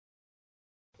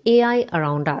AI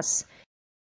around us.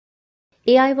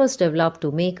 AI was developed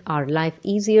to make our life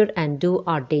easier and do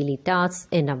our daily tasks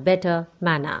in a better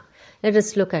manner. Let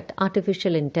us look at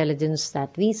artificial intelligence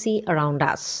that we see around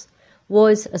us.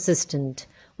 Voice assistant.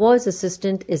 Voice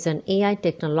assistant is an AI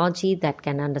technology that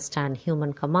can understand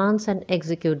human commands and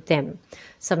execute them.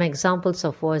 Some examples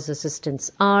of voice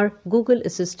assistants are Google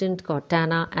Assistant,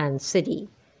 Cortana, and Siri.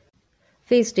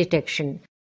 Face detection.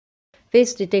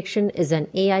 Face detection is an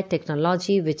AI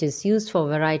technology which is used for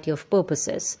a variety of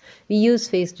purposes. We use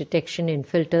face detection in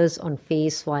filters on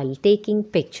face while taking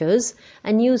pictures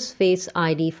and use Face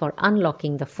ID for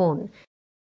unlocking the phone.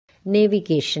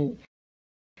 Navigation.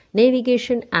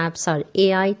 Navigation apps are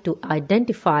AI to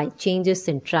identify changes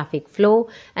in traffic flow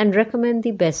and recommend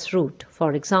the best route.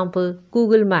 For example,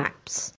 Google Maps.